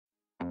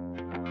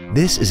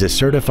This is a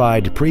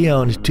certified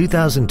pre-owned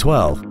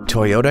 2012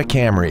 Toyota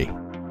Camry.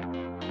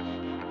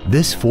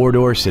 This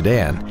four-door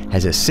sedan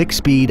has a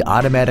 6-speed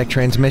automatic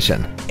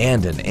transmission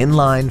and an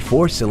inline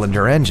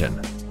 4-cylinder engine.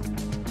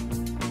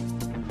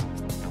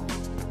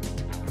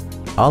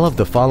 All of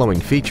the following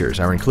features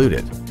are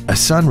included: a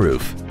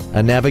sunroof,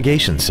 a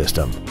navigation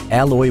system,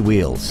 alloy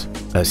wheels,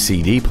 a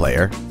CD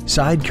player,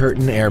 side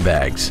curtain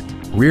airbags,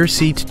 rear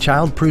seat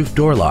child-proof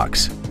door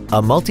locks,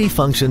 a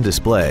multi-function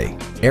display,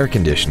 air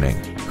conditioning,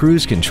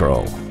 cruise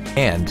control,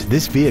 and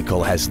this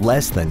vehicle has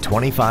less than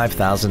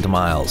 25,000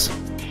 miles.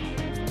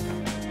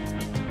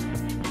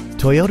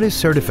 Toyota's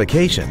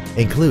certification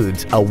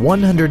includes a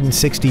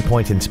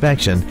 160-point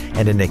inspection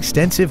and an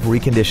extensive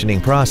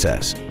reconditioning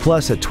process,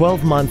 plus a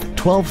 12-month,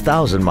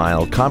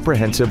 12,000-mile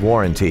comprehensive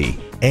warranty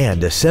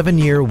and a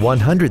 7-year,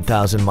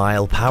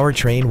 100,000-mile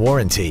powertrain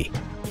warranty.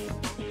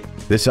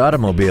 This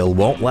automobile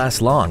won't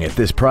last long at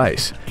this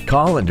price.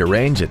 Call and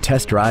arrange a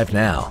test drive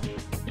now.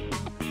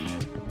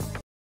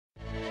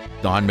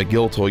 Don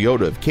McGill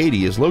Toyota of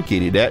Katy is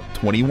located at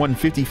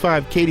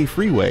 2155 Katy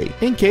Freeway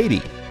in Katy.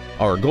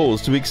 Our goal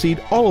is to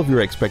exceed all of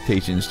your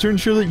expectations to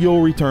ensure that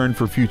you'll return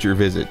for future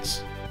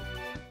visits.